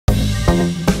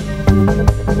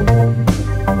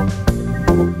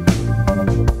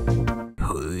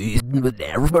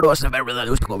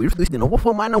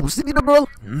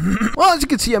Well, as you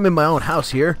can see, I'm in my own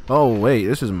house here. Oh, wait,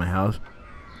 this isn't my house.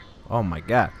 Oh, my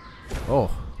God.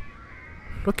 Oh,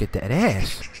 look at that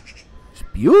ass. It's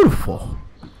beautiful.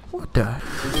 What the?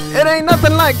 It ain't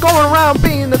nothing like going around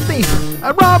being a thief.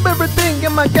 I rob everything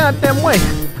in my goddamn way.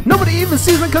 Nobody even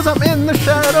sees me because I'm in the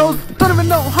shadows. Don't even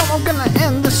know how I'm gonna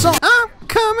end this song. I'm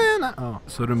coming. Oh,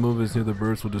 sudden movements near the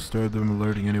birds will disturb them,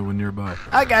 alerting anyone nearby.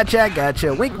 I gotcha.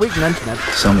 Wink, wink, nudge, nudge.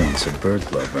 Someone's a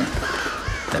bird lover.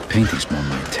 That painting's more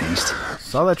my taste.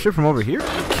 Saw that shit from over here?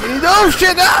 Oh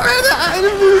shit!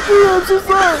 I'm so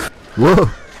sorry. Whoa.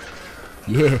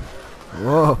 Yeah.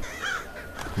 Whoa.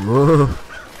 Whoa.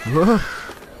 Whoa.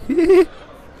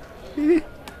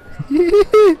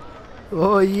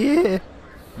 Oh yeah.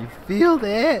 You feel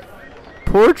that?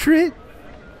 Portrait?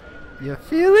 You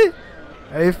feel it?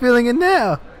 Are you feeling it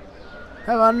now?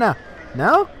 How about now?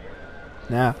 No?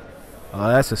 Now. Oh,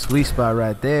 that's a sweet spot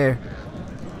right there.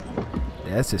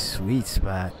 That's a sweet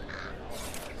spot.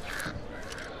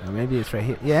 Or maybe it's right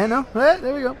here. Yeah, no.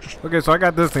 There we go. Okay, so I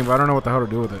got this thing, but I don't know what the hell to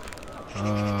do with it.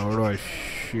 Where do I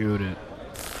shoot it?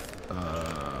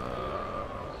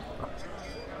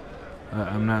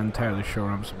 I'm not entirely sure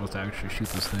where I'm supposed to actually shoot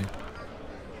this thing.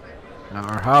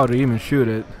 Or how to even shoot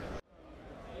it.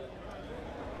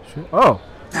 Oh!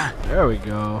 There we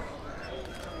go.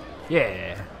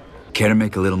 Yeah. Care to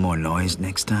make a little more noise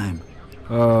next time?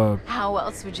 How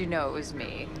else would you know it was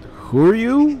me? Who are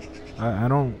you? I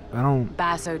don't...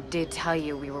 Basso did tell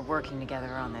you we were working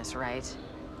together on this, right?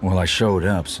 Well, I showed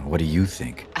up, so what do you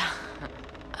think?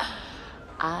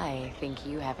 I think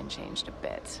you haven't changed a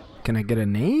bit. Can I get a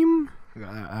name?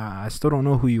 I still don't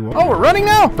know who you are. Oh, we're running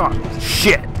now? Oh,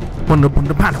 shit! Come on,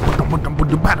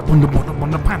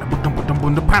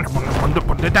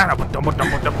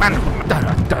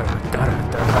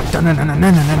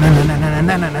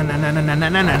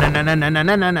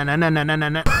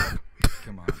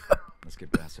 let's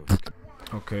get Basso.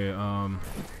 Okay,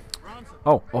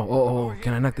 Oh,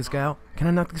 can I knock this guy out? Can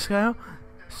I knock this guy out?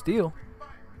 Steal.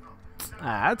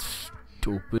 Ah, that's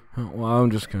stupid. well, I'm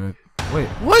just gonna... Wait.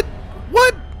 What?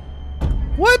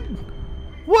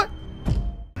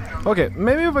 Okay,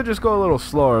 maybe if I just go a little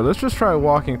slower. Let's just try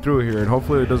walking through here, and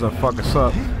hopefully it doesn't fuck us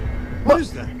up. What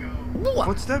is that?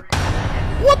 What's that?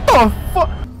 What the fuck?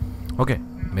 Okay,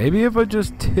 maybe if I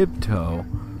just tiptoe,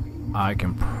 I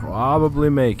can probably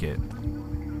make it.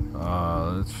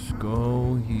 Let's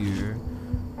go here.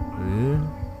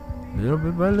 Little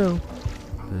bit by little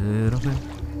bit.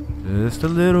 Just a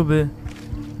little bit.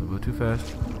 Don't go too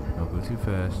fast. Don't go too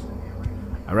fast.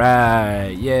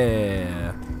 Alright,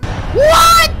 yeah.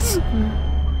 What?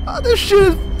 Oh, this shit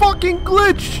is fucking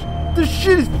glitched. This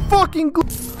shit is fucking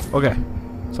glitched. Okay,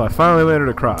 so I finally made it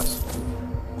across.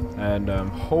 And I'm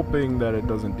hoping that it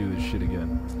doesn't do this shit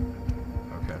again.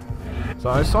 Okay. So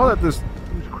I saw that this...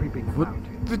 Who's creeping What? around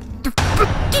here?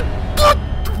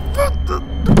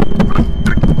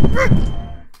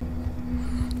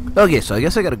 Okay, so I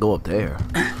guess I gotta go up there.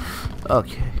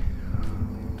 Okay.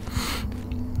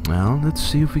 Well, let's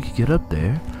see if we can get up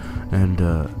there. And,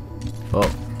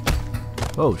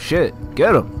 Oh, shit.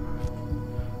 Get him.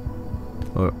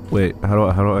 Wait, how do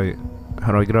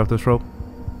I get off this rope?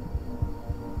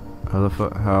 How the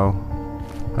fuck? How?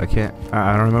 I can't.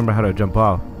 I don't remember how to jump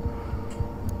off.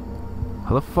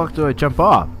 How the fuck do I jump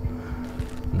off?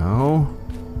 No.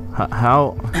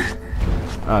 How?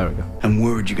 Oh, there we go. I'm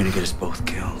worried you're gonna get us both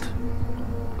killed.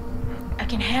 I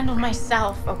can handle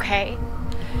myself, okay?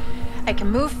 I can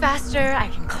move faster, I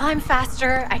can climb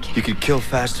faster, I can... You could kill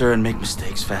faster and make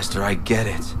mistakes faster, I get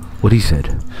it. What he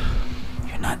said?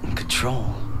 You're not in control.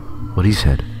 What he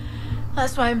said?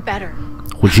 That's why I'm better.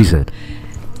 What she said?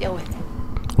 Deal with it.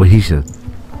 What he said?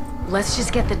 Let's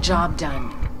just get the job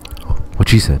done. What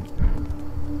she said?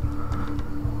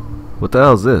 What the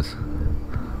hell is this?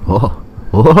 Oh,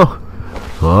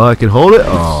 I can hold it?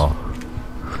 Oh.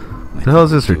 What the hell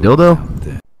is this, her dildo?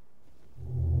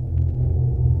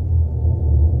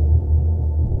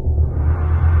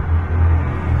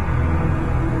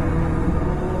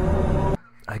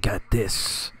 I got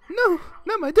this. No,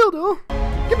 not my dildo.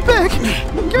 Give it back.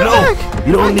 Give it back.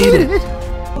 You don't need it.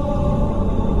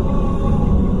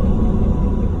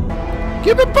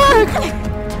 Give it back.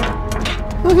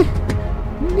 I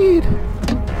need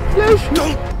flesh.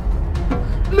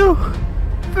 No.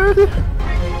 Further.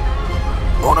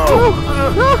 Oh no.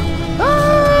 I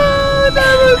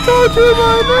never told you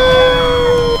my name.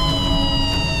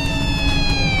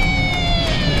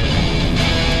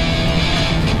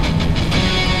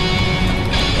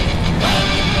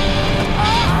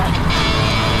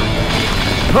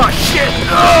 shit!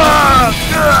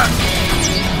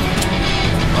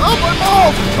 Oh, my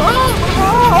mouth! Oh, my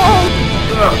mouth!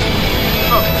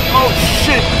 Oh,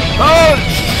 shit! Oh,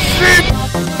 shit!